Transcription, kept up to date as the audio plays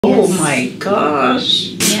Oh my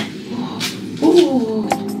gosh. Yeah. Ooh.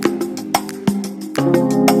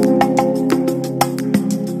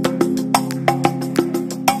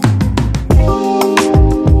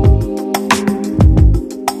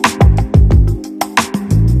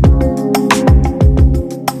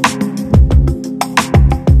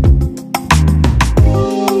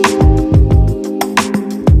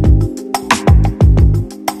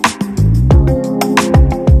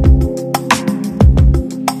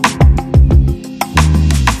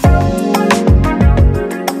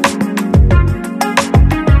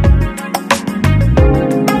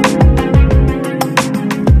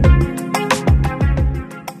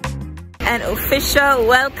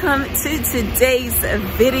 Welcome to today's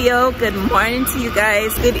video. Good morning to you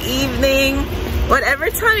guys, good evening, whatever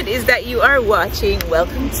time it is that you are watching.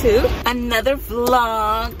 Welcome to another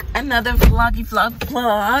vlog, another vlog.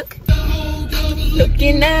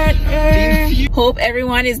 Looking at her. Hope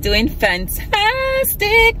everyone is doing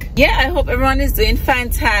fantastic. Yeah, I hope everyone is doing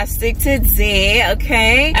fantastic today.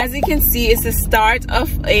 Okay, as you can see, it's the start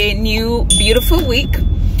of a new beautiful week.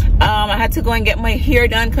 I had to go and get my hair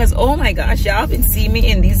done because, oh my gosh, y'all been seeing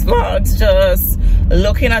me in these vlogs just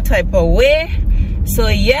looking a type of way. So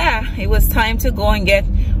yeah, it was time to go and get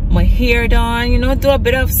my hair done, you know, do a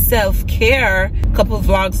bit of self-care. A couple of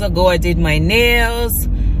vlogs ago I did my nails,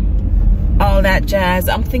 all that jazz.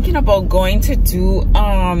 I'm thinking about going to do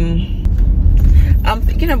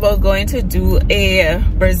a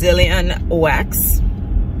Brazilian wax.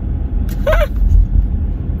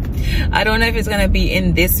 I don't know if it's gonna be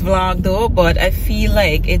in this vlog though, but I feel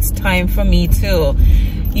like it's time for me to,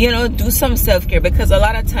 you know, do some self-care, because a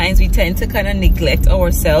lot of times we tend to kind of neglect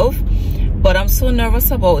ourselves. But I'm so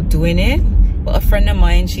nervous about doing it. But a friend of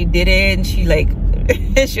mine, she did it, and she like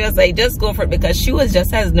she was like, just go for it, because she was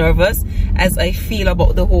just as nervous as I feel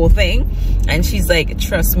about the whole thing. And she's like,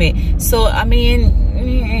 trust me. So I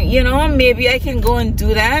mean, you know, maybe I can go and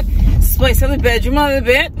do that, spice up the bedroom a little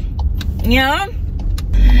bit, yeah,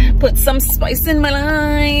 put some spice in my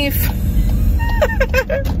life.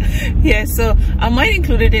 Yeah, so I might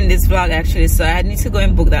include it in this vlog actually. So I need to go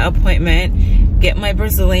and book that appointment, get my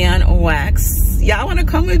Brazilian wax. Y'all want to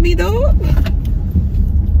come with me though?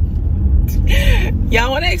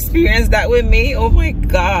 Y'all want to experience that with me? Oh my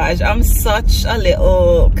gosh, I'm such a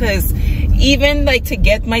little, because even like to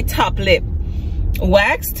get my top lip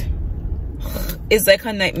waxed is like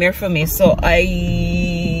a nightmare for me. So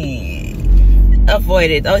I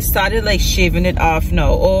avoided. I started like shaving it off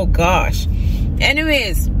now. Oh gosh.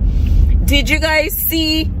 Anyways, did you guys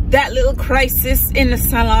see that little crisis in the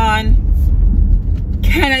salon?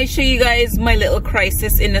 Can I show you guys my little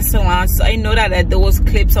crisis in the salon? So I know that at those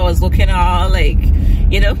clips I was looking all like,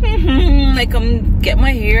 you know, like I'm get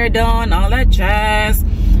my hair done, all that jazz.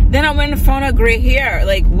 Then I went and found a gray hair.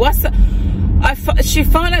 Like, what's the, she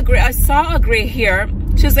found a gray, I saw a gray hair.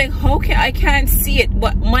 She was like, okay, I can't see it,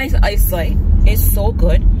 but my eyesight is so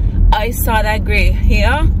good. I saw that gray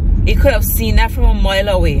hair. You could have seen that from a mile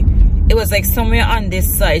away. It was like somewhere on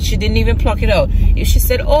this side. She didn't even pluck it out. If she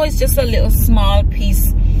said, oh, it's just a little small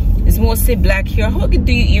piece, it's mostly black hair, how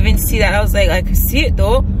do you even see that? I was like, I can see it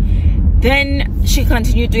though. Then she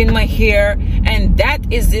continued doing my hair, and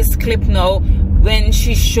that is this clip now. When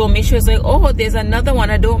she showed me, she was like, oh, there's another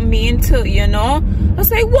one, I don't mean to, you know. I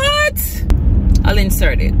was like, what? I'll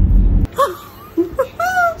insert it.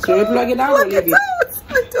 So we plug it out or leave it?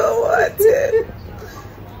 I don't want it.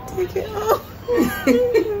 Take it off.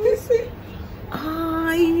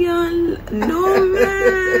 No,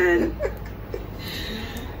 man.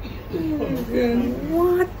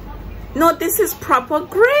 What? No, this is proper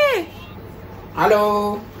gray.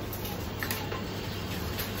 Hello.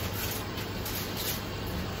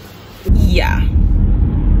 Yeah.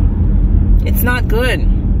 It's not good.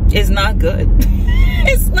 It's not good.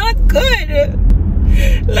 It's not good.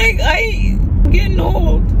 Like, I'm getting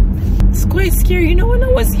old. It's quite scary. You know, when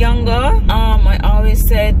I was younger, I always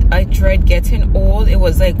said I dread getting old. It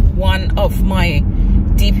was like one of my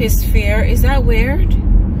deepest fear. Is that weird?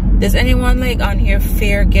 Does anyone like on here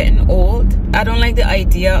fear getting old? I don't like the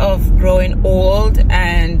idea of growing old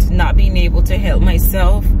and not being able to help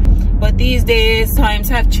myself. But these days, times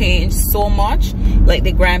have changed so much. Like,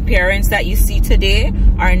 the grandparents that you see today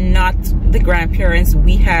are not the grandparents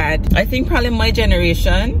we had. I think probably my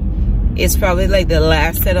generation is probably like the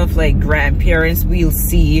last set of like grandparents we'll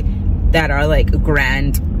see that are like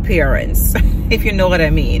grandparents, if you know what I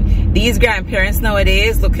mean. These grandparents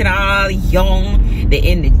nowadays looking all young, they're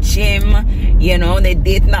in the gym, you know, they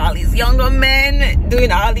dating all these younger men,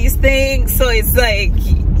 doing all these things. So it's like,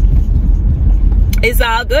 it's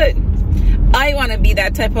all good. I want to be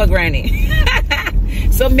that type of granny.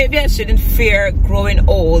 So maybe I shouldn't fear growing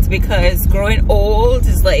old, because growing old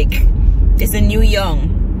is like, it's a new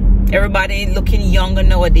young. Everybody looking younger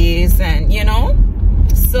nowadays, and you know,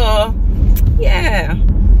 so yeah,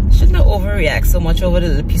 should not overreact so much over the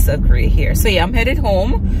little piece of gray here. So yeah, I'm headed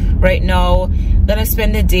home right now. Gonna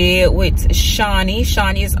spend the day with Shawnee.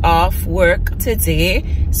 Shawnee is off work today,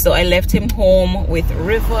 so I left him home with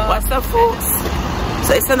River. What's up, folks?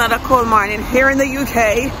 So it's another cold morning here in the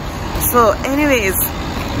UK. So anyways,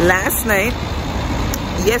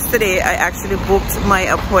 yesterday I actually booked my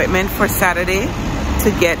appointment for Saturday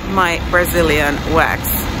to get my Brazilian wax.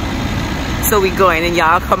 So we going, and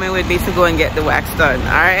y'all coming with me to go and get the wax done. All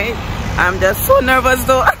right, I'm just so nervous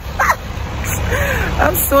though.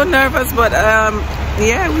 I'm so nervous, but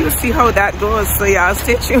yeah, we'll see how that goes. So y'all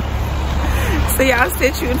stay tuned.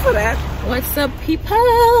 For that. What's up, people?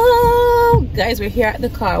 Guys, we're here at the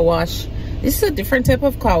car wash. This is a different type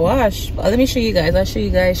of car wash, but let me show you guys. I'll show you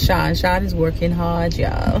guys Sean. Sean is working hard,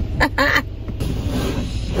 y'all.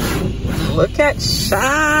 Look at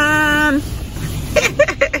Sean.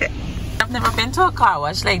 I've never been to a car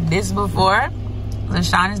wash like this before. So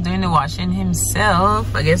Sean is doing the washing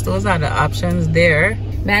himself. I guess those are the options there.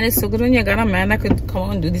 Man, it's so good when you got a man that could come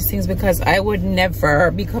on and do these things, because I would never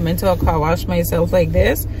be coming to a car wash myself like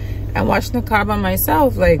this and washing the car by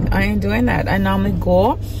myself. Like, I ain't doing that. I normally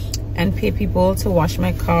go and pay people to wash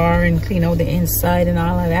my car and clean out the inside and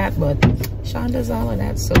all of that, but Sean does all of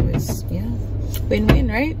that, so it's, yeah, win-win,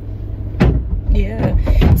 right? Yeah.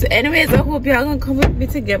 So anyways, I hope y'all gonna come with me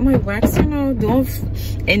to get my wax, you know. Don't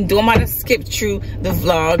matter, skip through the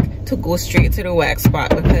vlog to go straight to the wax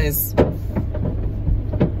spot, because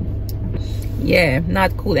yeah,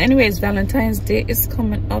 not cool. Anyways, Valentine's Day is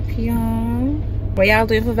coming up, y'all. What y'all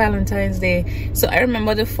doing for Valentine's Day? So I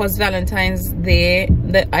remember the first Valentine's Day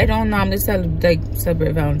that I don't normally celebrate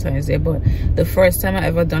Valentine's Day, but the first time I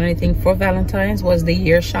ever done anything for Valentine's was the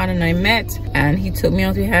year Sean and I met, and he took me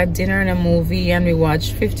out. We had dinner and a movie, and we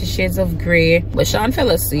watched 50 Shades of Grey, but Sean fell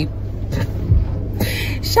asleep.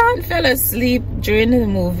 Sean fell asleep during the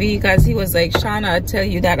movie, because he was like, Sean, I tell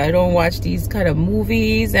you that I don't watch these kind of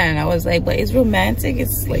movies. And I was like, but it's romantic,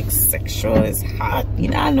 it's like sexual, it's hot, you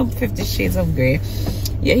know. I know 50 Shades of Grey.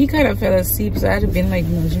 Yeah, he kind of fell asleep, so I had been like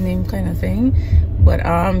nudging him kind of thing. But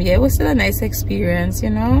yeah, it was still a nice experience,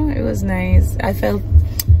 you know. It was nice. I felt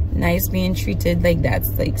nice being treated like that,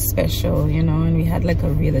 like special, you know. And we had like a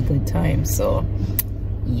really good time. So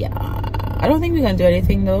yeah, I don't think we're gonna do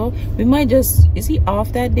anything though. We might just, is he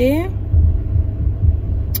off that day?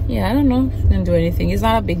 Yeah, I don't know if we're gonna do anything. It's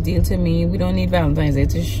not a big deal to me. We don't need Valentine's Day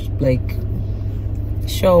to like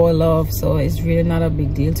show our love, so it's really not a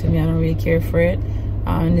big deal to me. I don't really care for it,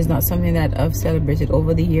 and it's not something that I've celebrated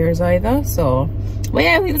over the years either. So but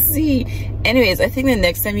yeah, we'll see. Anyways, I think the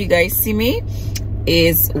next time you guys see me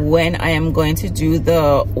is when I am going to do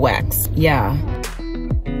the wax. Yeah.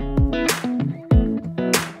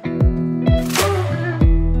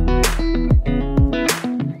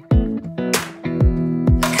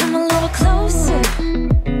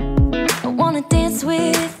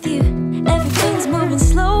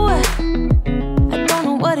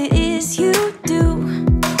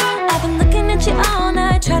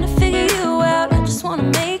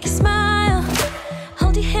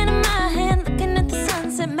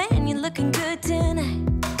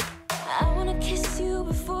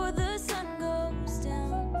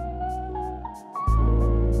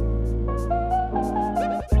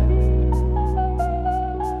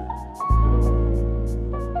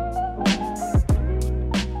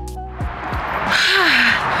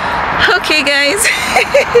 Okay guys,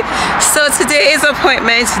 so today is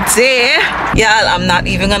appointment day. Y'all, I'm not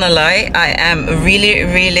even gonna lie, I am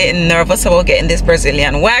really nervous about getting this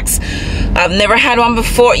Brazilian wax. I've never had one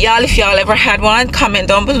before. Y'all, if y'all ever had one, comment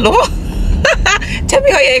down below. Tell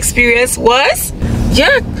me how your experience was.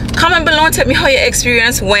 Yeah, comment below and tell me how your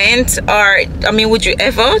experience went, or I mean, would you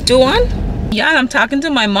ever do one? Y'all, I'm talking to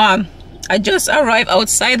my mom. I just arrived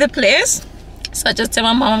outside the place, so I just tell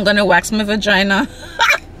my mom I'm gonna wax my vagina.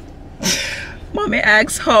 Mommy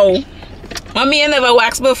asks how. Mommy, you never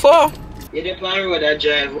waxed before? You depend on road I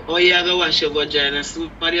drive. Oh, you have to wash your vagina.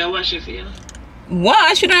 Somebody will wash it for you.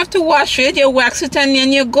 Wash? You don't have to wash it. You wax it and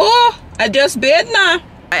then you go. I just bathe now.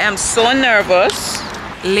 I am so nervous.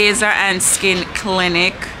 Laser and skin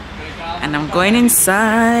clinic. And I'm going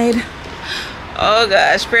inside. Oh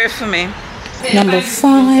gosh, pray for me. Number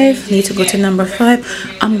 5. Need to go to number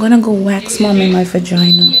 5. I'm gonna go wax mommy my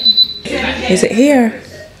vagina. Is it here?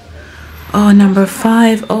 Oh, number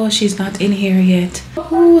 5. Oh, she's not in here yet.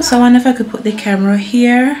 Oh, so I wonder if I could put the camera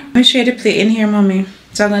here. Let me show you the plate in here, mommy.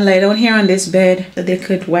 So I'm gonna lie down here on this bed so they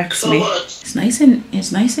could wax me. What? It's nice in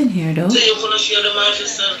here though. So you're gonna share the mark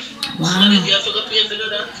yourself? Wow. So you have to go pay to do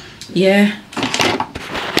that? Yeah.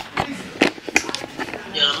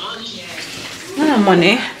 Yeah, man. Not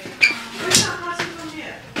money.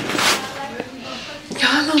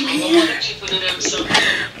 Y'all on here.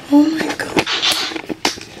 Oh my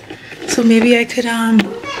god. So maybe I could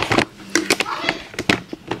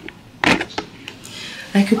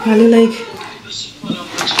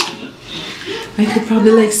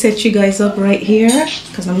probably set you guys up right here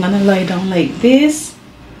because I'm gonna lie down like this.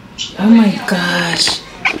 Oh my gosh.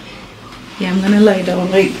 Yeah, I'm gonna lie down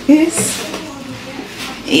like this.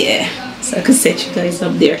 Yeah, so I could set you guys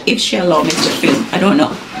up there if she allow me to film. I don't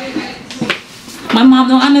know. My mom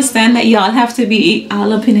don't understand that y'all have to be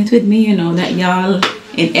all up in it with me, you know, that y'all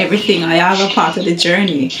in everything. I have a part of the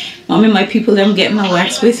journey. Mommy, my people them get my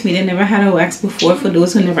wax with me. They never had a wax before. For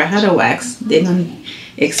those who never had a wax, they don't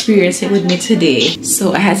experience it with me today.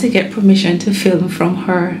 So I had to get permission to film from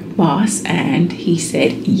her boss, and he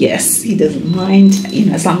said yes, he doesn't mind, you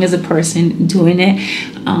know, as long as the person doing it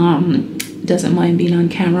doesn't mind being on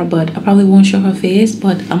camera. But I probably won't show her face,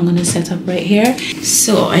 but I'm gonna set up right here.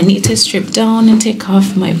 So I need to strip down and take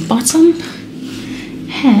off my bottom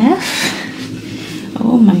half.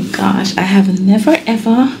 Oh my gosh, I have never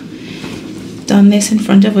ever done this in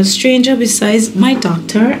front of a stranger besides my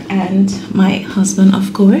doctor and my husband,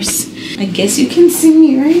 of course. I guess you can see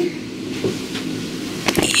me, right?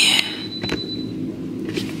 Yeah.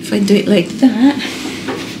 If I do it like that.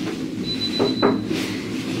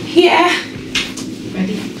 Yeah.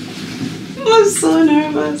 Ready? I'm so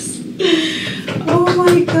nervous. Oh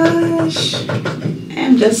my gosh.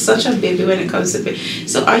 I'm just such a baby when it comes to it.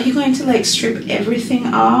 So are you going to like strip everything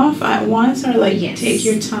off at once, or like take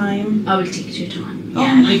your time? I will take your time. Oh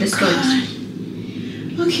Yeah, my with the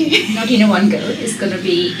god. Okay. Not in one go. It's gonna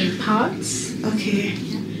be in parts. Okay.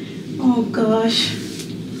 Oh gosh.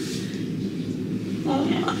 Oh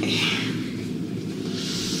my.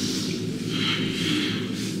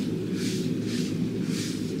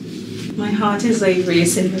 My heart is like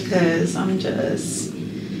racing because I'm just.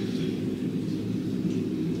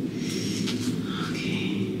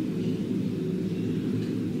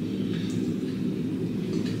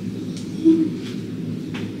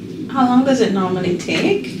 How long does it normally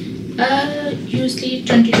take? Usually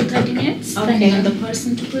 20 to 30 minutes, depending Okay. on the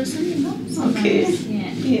person to person, you know. Sometimes, Okay.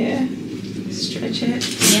 Yeah. Yeah. Stretch it.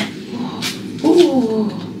 Yeah. Ooh.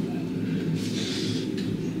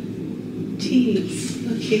 Jeez.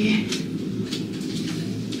 Okay.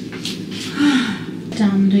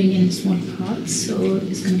 I'm doing in small parts, so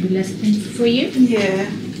it's gonna be less painful for you. Yeah.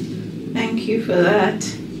 Thank you for that.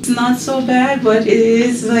 It's not so bad, but it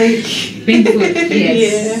is like Painful.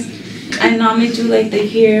 Yes. Yeah. I normally do like the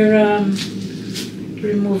hair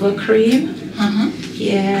remover cream.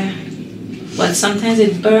 Yeah. But sometimes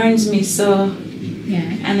it burns me, so Yeah.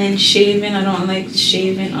 and then shaving, I don't like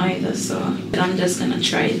shaving either, so I'm just gonna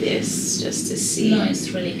try this just to see. No, it's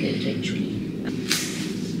really good actually.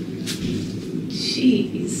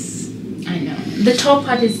 Jeez. I know. The top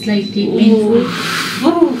part is slightly painful.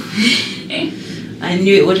 Ooh. I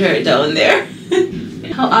knew it would hurt down there.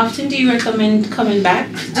 How often do you recommend coming back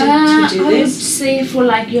to do I would this? say for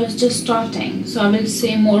like you're just starting, so I will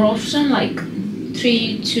say more often, like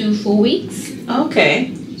 3 to 4 weeks.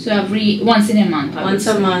 Okay. So once in a month. I Once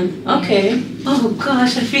would a say. month. Okay. Yeah. Oh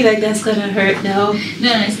gosh, I feel like that's gonna hurt now.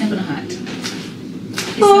 No, it's not gonna hurt.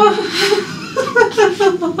 Oh.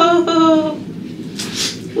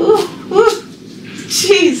 Ooh, ooh.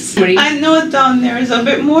 Jeez. Breathe. I know down there is a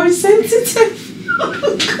bit more sensitive.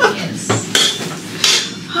 Oh, God. Yes.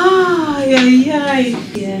 Ah,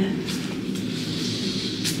 yeah.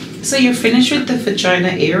 So you're finished with the vagina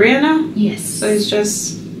area now? Yes. So it's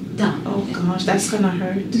just, Done. oh gosh, that's gonna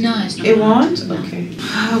hurt. No, it's not. It gonna won't? hurt. No. Okay.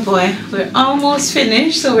 Oh boy, we're almost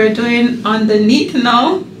finished. So we're doing underneath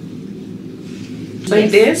now.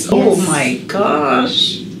 Like this? Yes. Oh my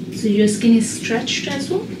gosh. So your skin is stretched as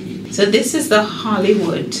well? So this is the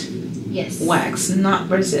Hollywood Yes. wax, not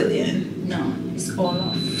Brazilian. No, it's all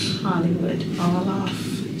off. Hollywood, all off.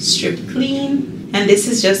 Strip clean. And this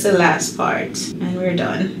is just the last part. And we're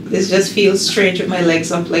done. This just feels strange with my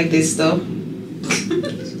legs up like this though.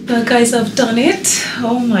 Well guys, I've done it.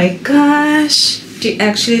 Oh my gosh. She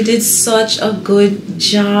actually did such a good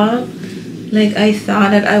job. Like I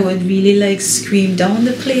thought that I would really like scream down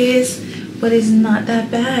the place. But it's not that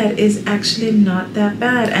bad. It's actually not that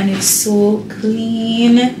bad. And it's so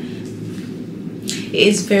clean.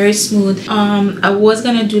 It's very smooth. I was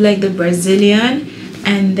gonna do like the Brazilian,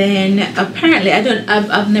 and then apparently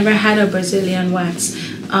I've never had a Brazilian wax.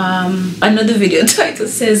 I know the video title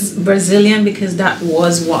says Brazilian because that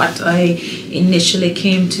was what I initially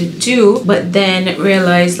came to do, but then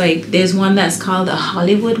realized like there's one that's called a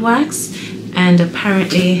Hollywood wax, and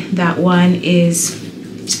apparently that one is,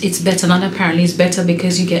 it's better. Not apparently, it's better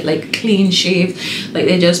because you get like clean shave, like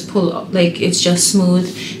they just pull up, like it's just smooth.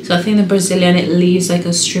 So I think the Brazilian, it leaves like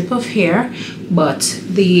a strip of hair, but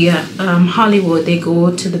the Hollywood, they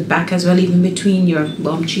go to the back as well, even between your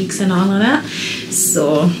bum cheeks and all of that.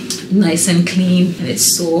 So nice and clean, and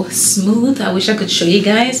it's so smooth. I wish I could show you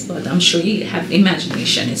guys, but I'm sure you have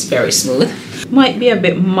imagination. It's very smooth. Might be a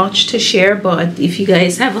bit much to share, but if you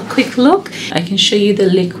guys have a quick look, I can show you the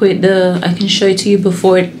liquid. I can show it to you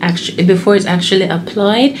before it's actually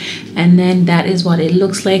applied, and then that is what it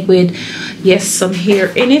looks like with, yes, some hair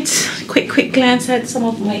in it. Quick glance at some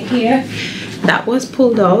of my hair that was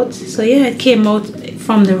pulled out. So yeah, it came out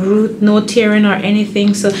from the root, no tearing or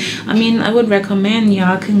anything. So I mean, I would recommend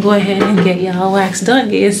y'all can go ahead and get y'all wax done,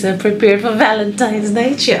 get yourself prepared for Valentine's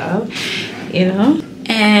night, y'all, you know.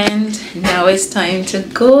 And now it's time to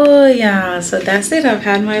go, y'all. So that's it. I've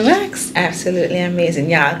had my wax. Absolutely amazing,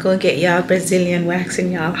 y'all. Go get y'all Brazilian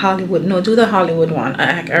waxing, y'all. Hollywood, no, do the Hollywood one.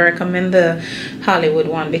 I recommend the Hollywood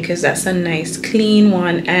one because that's a nice clean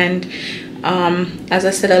one. And as I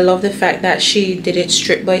said, I love the fact that she did it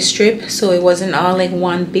strip by strip, so it wasn't all like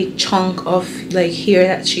one big chunk of like hair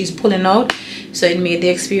that she's pulling out. So it made the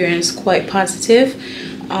experience quite positive.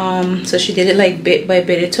 So she did it like bit by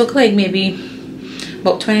bit. It took like maybe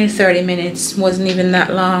about 20-30 minutes, wasn't even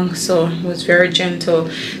that long, so it was very gentle.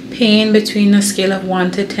 Pain between a scale of 1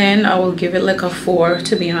 to 10, I will give it like a 4,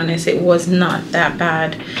 to be honest. It was not that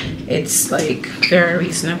bad. It's like very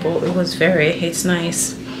reasonable. It was very, it's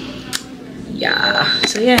nice. Yeah,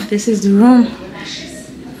 so yeah, this is the room.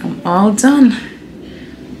 I'm all done.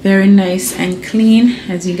 Very nice and clean,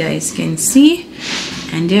 as you guys can see.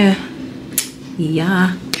 And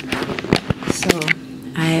yeah, so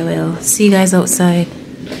I will see you guys outside.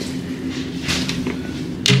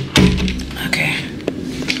 Okay.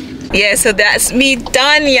 Yeah, so that's me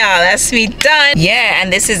done, y'all. That's me done. Yeah,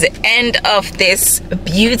 and this is the end of this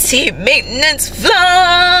beauty maintenance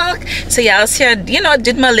vlog. So y'all see, I, you know,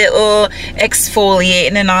 did my little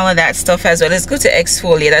exfoliating and all of that stuff as well. It's good to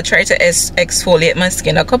exfoliate. I try to exfoliate my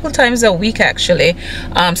skin a couple times a week, actually.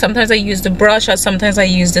 Sometimes I use the brush, or sometimes I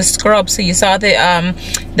use the scrub. So you saw the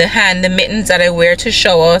mittens that I wear to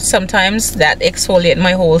shower. Sometimes that exfoliate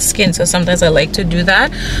my whole skin, so sometimes I like to do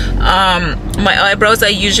that. My eyebrows, I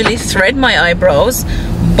usually thread my eyebrows,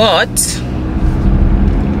 but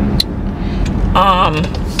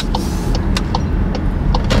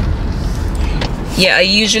yeah, I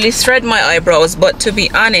usually thread my eyebrows, but to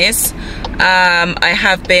be honest, I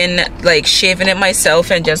have been like shaving it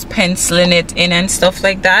myself and just penciling it in and stuff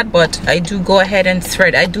like that. But I do go ahead and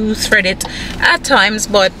thread. I do thread it at times,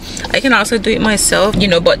 but I can also do it myself, you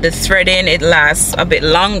know. But the threading, it lasts a bit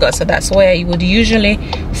longer, so that's why I would usually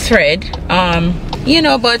thread, you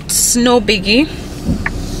know, but no biggie.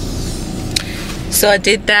 So I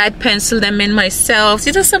did that, pencil them in myself.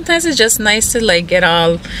 You know, sometimes it's just nice to like get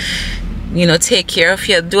all, you know, take care of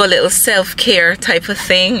you, do a little self-care type of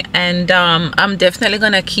thing. And I'm definitely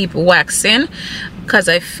gonna keep waxing because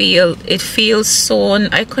I feel it feels so,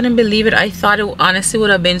 I couldn't believe it. I thought it honestly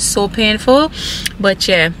would have been so painful. But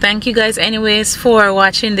yeah, thank you guys anyways for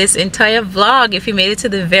watching this entire vlog. If you made it to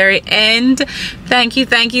the very end, thank you.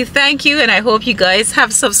 And I hope you guys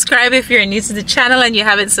have subscribed. If you're new to the channel and you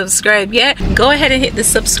haven't subscribed yet, go ahead and hit the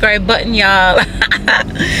subscribe button, y'all.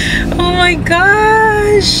 Oh my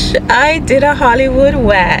gosh, I did a Hollywood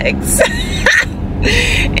wax.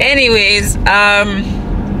 Anyways,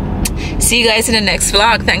 see you guys in the next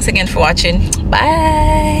vlog. Thanks again for watching.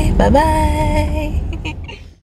 Bye bye.